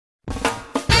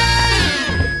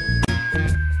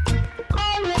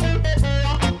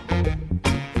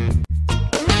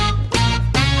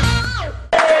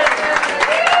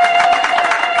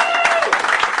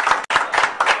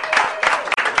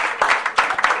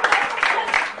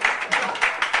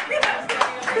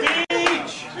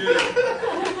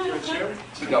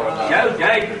Go,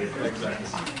 Jake.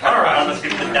 All right, let's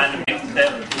get the dynamic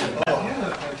step.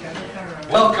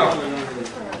 Welcome.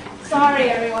 Sorry,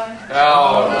 everyone.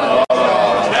 Oh,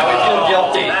 now we feel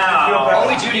guilty. Now.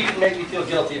 Only Judy can make me feel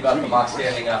guilty about the mock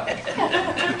standing up. All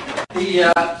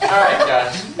right,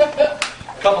 guys. A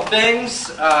couple things.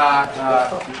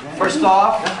 First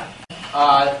off,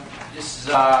 this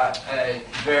is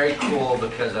very cool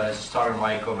because I was just talking to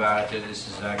Michael about it. This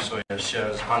is actually the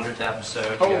show's 100th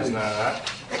episode. You guys know that?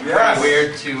 Yes. Very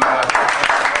weird to.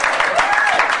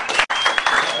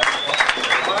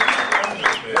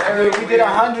 We did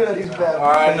 100 of these bad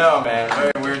boys. I know, man.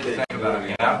 Very weird to think about,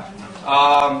 you know?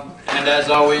 And as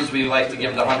always, we like to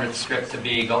give the 100th script to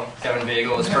Beagle. Kevin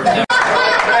Beagle is first episode.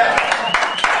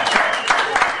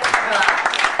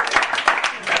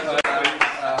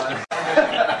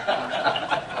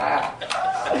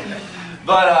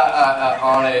 But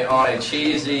on a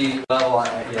cheesy level,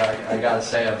 I gotta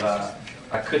say,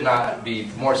 I could not be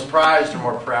more surprised or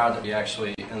more proud that we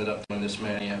actually ended up doing this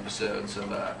many episodes of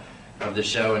the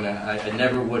show, and I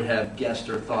never would have guessed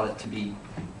or thought it to be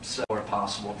so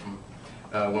possible from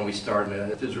when we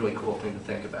started. It was a really cool thing to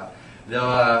think about.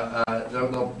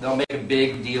 They'll make a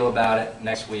big deal about it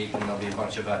next week, and there'll be a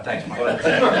bunch of thanks, Mike. We're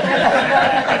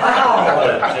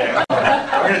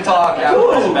going to talk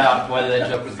afterwards about whether that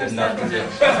joke was good enough to do.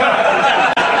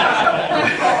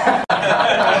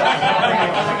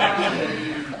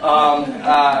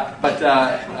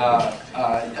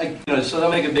 So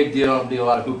they'll make a big deal. There'll be a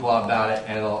lot of hoopla about it,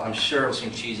 and I'm sure it'll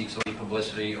seem cheesy because it'll be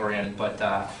publicity oriented. But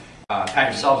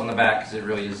pat yourselves on the back because it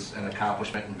really is an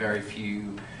accomplishment, and very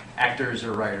few actors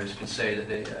or writers can say that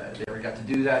they ever got to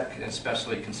do that,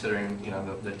 especially considering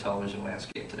the television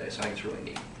landscape today. So I think it's really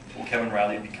neat. Will Kevin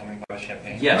Riley be coming by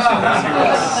champagne? Yes.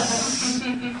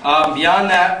 Beyond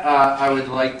that, I would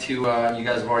like to. You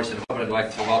guys have already said, but I'd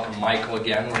like to welcome Michael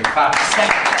again. One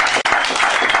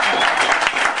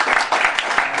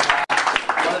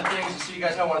of the things, so you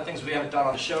guys know, one of the things we haven't done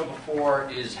on the show before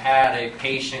is had a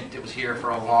patient that was here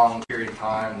for a long period of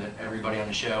time that everybody on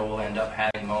the show will end up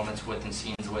having moments with and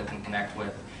scenes with and connect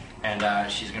with. And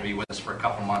she's going to be with us for a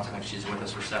couple months. I think she's with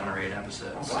us for 7 or 8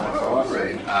 episodes. So,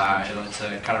 great. It's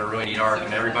a kind of a really neat arc,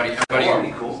 and everybody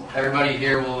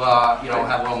here will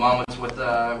have little moments with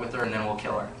her, and then we'll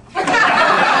kill her.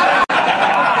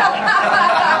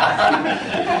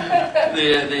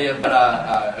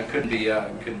 I couldn't be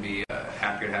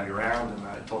happier to have you around, and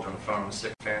I told you on the phone I'm a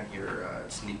sick fan.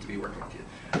 It's neat to be working with you.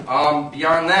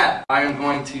 Beyond that, I am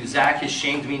going to. Zach has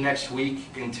shamed me next week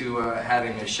into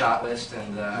having a shot list,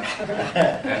 and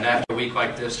after a week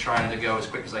like this, trying to go as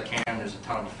quick as I can. There's a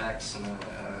ton of effects and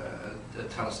a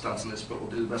ton of stunts in this, but we'll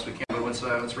do the best we can. But let's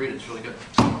read it. It's really good.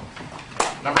 So,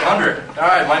 number 100. All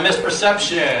right, my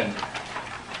misperception.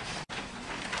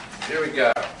 Here we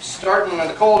go. Starting on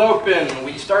the cold open,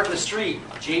 we start in the street.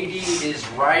 JD is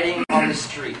riding on the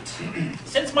street.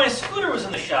 Since my scooter was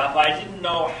in the shop, I didn't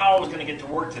know how I was going to get to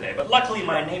work today, but luckily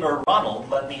my neighbor Ronald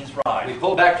let me his We ride.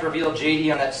 pull back to reveal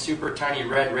JD on that super tiny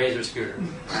red Razor scooter.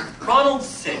 Ronald's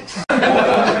 6.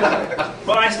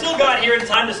 But I still got here in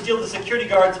time to steal the security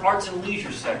guard's arts and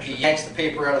leisure section. He yanks the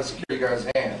paper out of the security guard's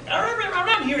hand.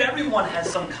 Around here, everyone has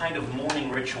some kind of morning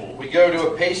ritual. We go to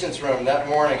a patient's room. That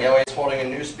morning, Elliot's holding a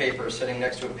newspaper sitting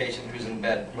next to a patient who's in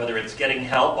bed. Whether it's getting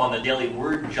help on the daily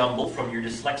word jumble from your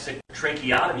dyslexic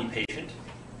tracheotomy patient.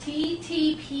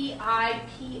 TTPIPOE.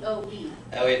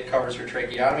 Elliot covers her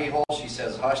tracheotomy hole. She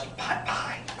says, "Hush,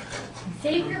 bye."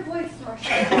 Save your voice,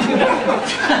 Marcia.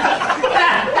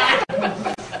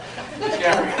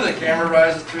 The camera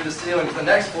rises through the ceiling to the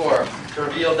next floor to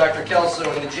reveal Dr.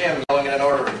 Kelso in the gym yelling at an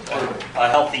orderly. A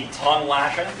healthy tongue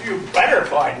lashing. You better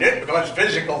find it, because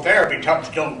physical therapy tongues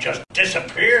don't just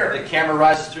disappear. The camera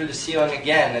rises through the ceiling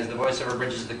again as the voiceover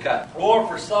bridges the cut. Or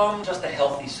for some, just a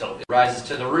healthy soap. It rises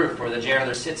to the roof where the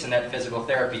janitor sits in that physical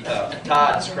therapy tub.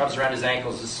 Todd scrubs around his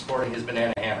ankles, is sporting his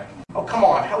banana hammock. Oh, come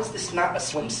on, how is this not a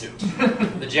swimsuit?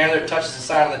 The janitor touches the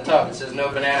sign on the tub that says no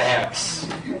banana hammocks.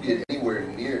 If you get anywhere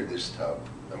near this tub,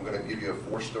 I'm going to give you a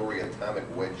 4-story atomic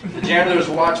wedge. The janitor's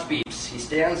watch beeps. He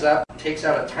stands up, takes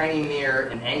out a tiny mirror,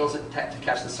 and angles it to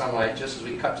catch the sunlight just as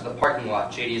we cut to the parking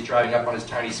lot. JD is driving up on his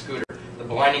tiny scooter. The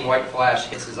blinding white flash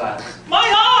hits his eyes. My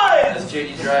eyes! As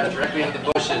JD drives directly into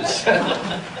the bushes.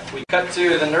 We cut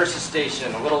to the nurse's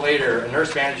station. A little later, a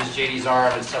nurse bandages JD's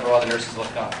arm and several other nurses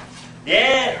look on.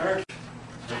 Yeah, it hurt.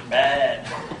 It's bad.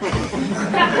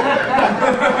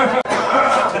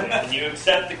 When you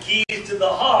accept the keys to the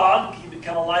hog, you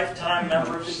become a lifetime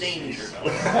member of the Danger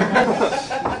Zone.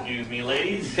 Excuse me,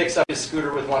 ladies. He picks up his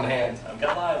scooter with one hand. I've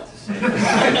got lives to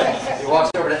save. He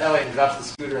walks over to Elliot and drops the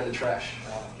scooter in the trash.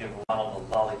 I'll give Ronald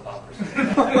a lollipop or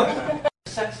something.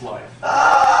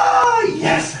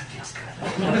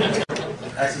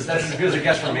 That's as good as it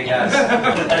gets from me, guys.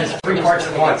 That is 3 parts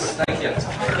at once. Thank you.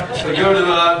 We go to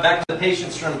back to the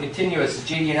patient's room. Continuous.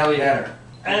 J.D. and Elliot enter.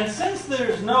 And since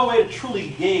there's no way to truly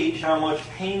gauge how much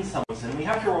pain someone's in, we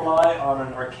have to rely on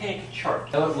an archaic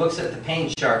chart. Elliot looks at the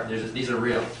pain chart. These are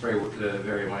real. It's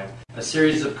very annoying. A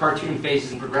series of cartoon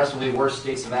faces in progressively worse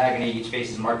states of agony. Each face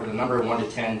is marked with a number of 1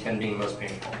 to 10, 10 being the most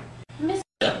painful.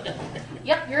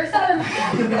 Yep, you're a 7.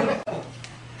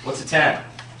 What's a 10?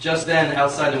 Just then,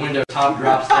 outside the window, Todd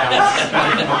drops down.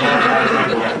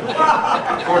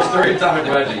 Four story atomic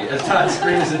wedgie. As Todd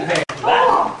screams in pain.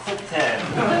 That's a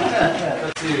 10.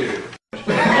 That's 2.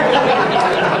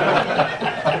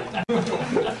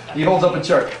 He holds up a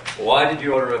chart. Why did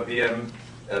you order a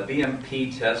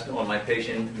BMP test on my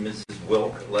patient, Mrs.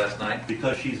 Wilk, last night?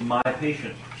 Because she's my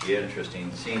patient.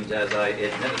 Interesting. Seems as I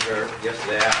admitted her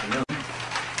yesterday afternoon.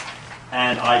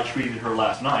 And I treated her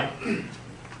last night.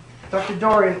 Dr.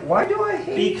 Dorian, why do I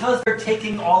hate Because they're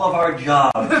taking all of our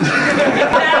jobs.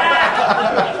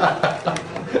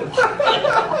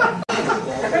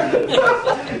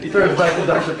 He throws back to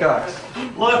Dr. Cox.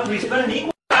 Look, we spent an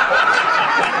equal...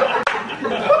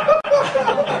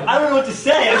 I don't know what to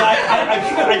say.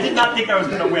 I did not think I was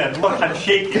going to win. Look, I'm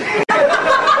shaking.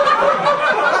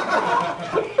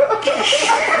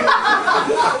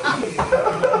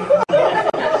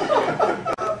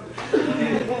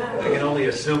 I can only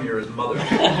assume you're his mother.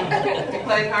 He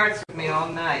played cards with me all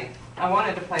night. I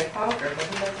wanted to play poker, but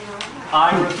he doesn't know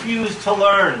how. I refuse to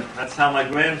learn. That's how my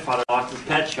grandfather lost his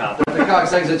pet shop. Dr.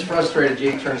 Cox exits frustrated.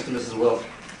 Jake turns to Mrs. Wilk.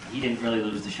 He didn't really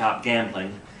lose the shop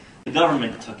gambling. The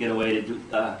government took it away due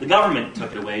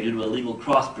to illegal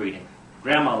crossbreeding.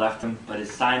 Grandma left him, but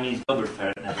his Siamese Dober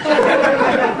ferret never.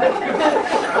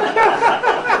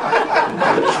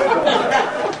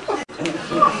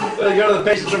 We go to the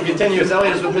patient's room. Continuous.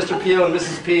 Elliot is with Mr. Peel and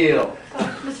Mrs. Peel.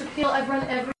 Mr. Peel, I've run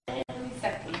every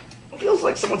second. Feels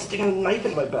like someone's sticking a knife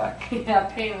in my back. Yeah,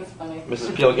 pain was funny.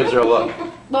 Mrs. Peel gives her a look.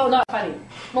 Well, not funny.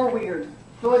 More weird.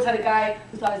 We once had a guy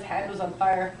who thought his hand was on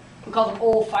fire. We called him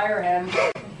Old Fire Hand.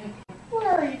 Where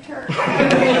are you, Turk?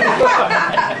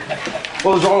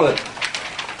 What was wrong with it?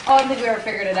 Oh, I don't think we ever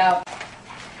figured it out.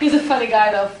 He's a funny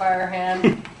guy, though, Fire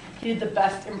Hand. He did the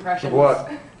best impressions. What?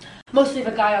 Mostly of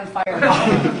a guy on fire.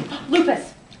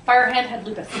 Lupus. Fire Hand had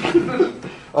lupus.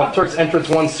 Turk's entrance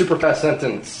 1 super fast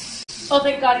sentence. Oh,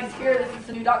 thank God he's here. This is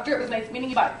the new doctor. It was nice meeting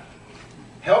you. Bye.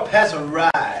 Help has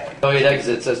arrived. Elliot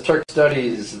exits as Turk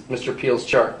studies Mr. Peel's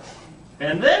chart.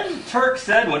 And then Turk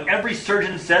said what every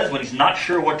surgeon says when he's not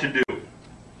sure what to do.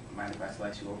 Mind if I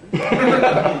slice you open?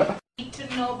 Need to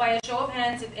know by a show of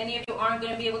hands if any of you aren't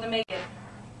going to be able to make it.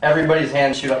 Everybody's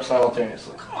hands shoot up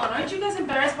simultaneously. Come on, aren't you guys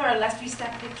embarrassed by our last 3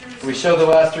 stack pictures? We show the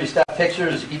last 3 staff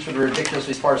pictures, each with a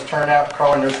ridiculously sparse turnout,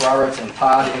 Carl and Nurse Roberts, and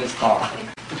Todd in his thumb.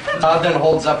 Todd then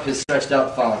holds up his stretched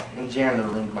out thumb. And janitor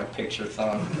ruined my picture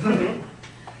thumb.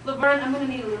 Laverne, I'm going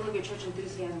to need a little of your church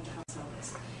enthusiasm to help solve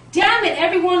this. Damn it,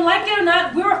 everyone, like it or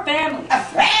not, we're a family. A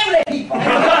family, people!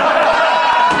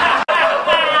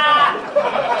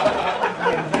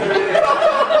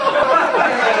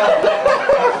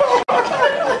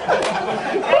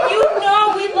 And you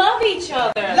know we love each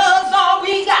other. Love's all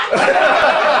we got!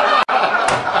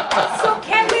 So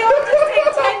can we all just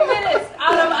take 10 minutes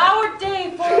out of our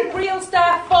day for a real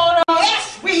staff photo?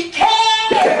 Yes, we can!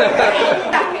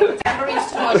 That worries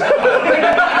too much.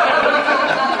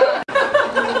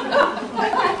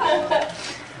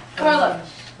 Carla,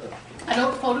 I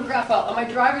don't photograph well. On my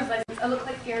driver's license, I look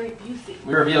like Gary Busey.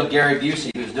 We reveal Gary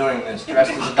Busey, who's doing this,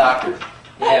 dressed as a doctor.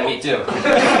 Yeah, me too.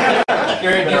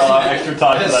 Gary There are a lot of extra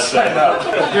time for that I know.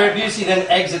 Gary Busey then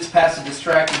exits past a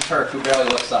distracted Turk who barely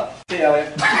looks up. See,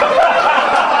 Elliot.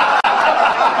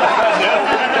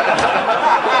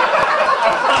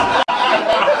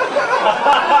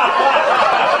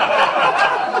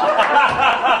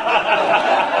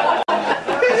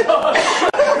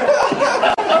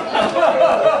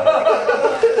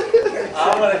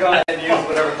 I'm going to go ahead and use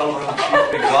whatever color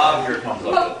big glob here comes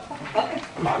up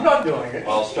with. I'm not doing it.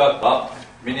 Well, struck up.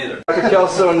 Me neither. Dr.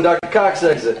 Kelso and Dr. Cox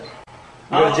exit.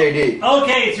 We go to JD.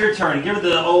 Okay, it's your turn. Give her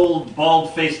the old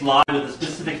bald-faced lie with a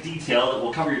specific detail that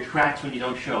will cover your tracks when you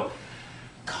don't show.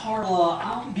 Carla,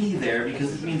 I'll be there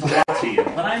because it means a lot to you.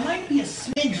 But I might be a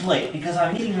smidge late because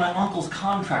I'm meeting my uncle's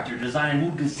contractor to design a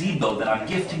new gazebo that I'm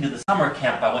gifting to the summer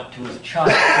camp I went to as a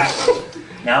child.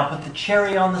 Now put the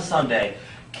cherry on the sundae.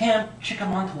 Camp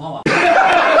Chickamauga.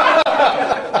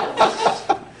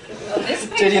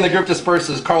 JD and the group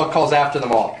disperses. Carla calls after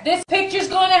them all. This picture's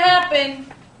going to happen.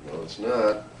 No, it's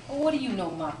not. What do you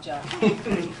know, Mop Job?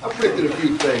 I've predicted a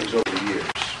few things over the years.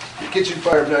 The kitchen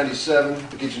fire of '97,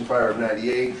 the kitchen fire of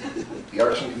 '98, the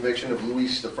arson conviction of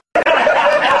Luis the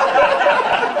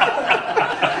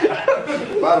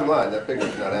bottom line, that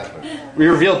figure's not happening. We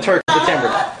revealed Turk September.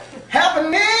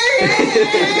 Happening!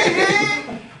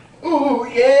 Ooh,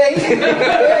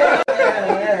 yeah.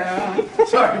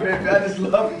 Sorry, baby, I just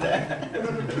love that.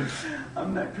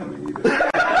 I'm not coming either.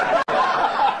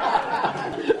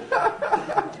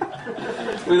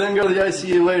 We then go to the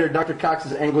ICU later. Dr. Cox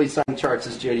is angrily signing charts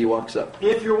as JD walks up.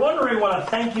 If you're wondering what a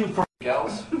thank you for...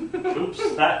 Gals?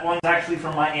 Oops, that one's actually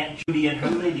from my Aunt Judy and her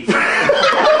lady.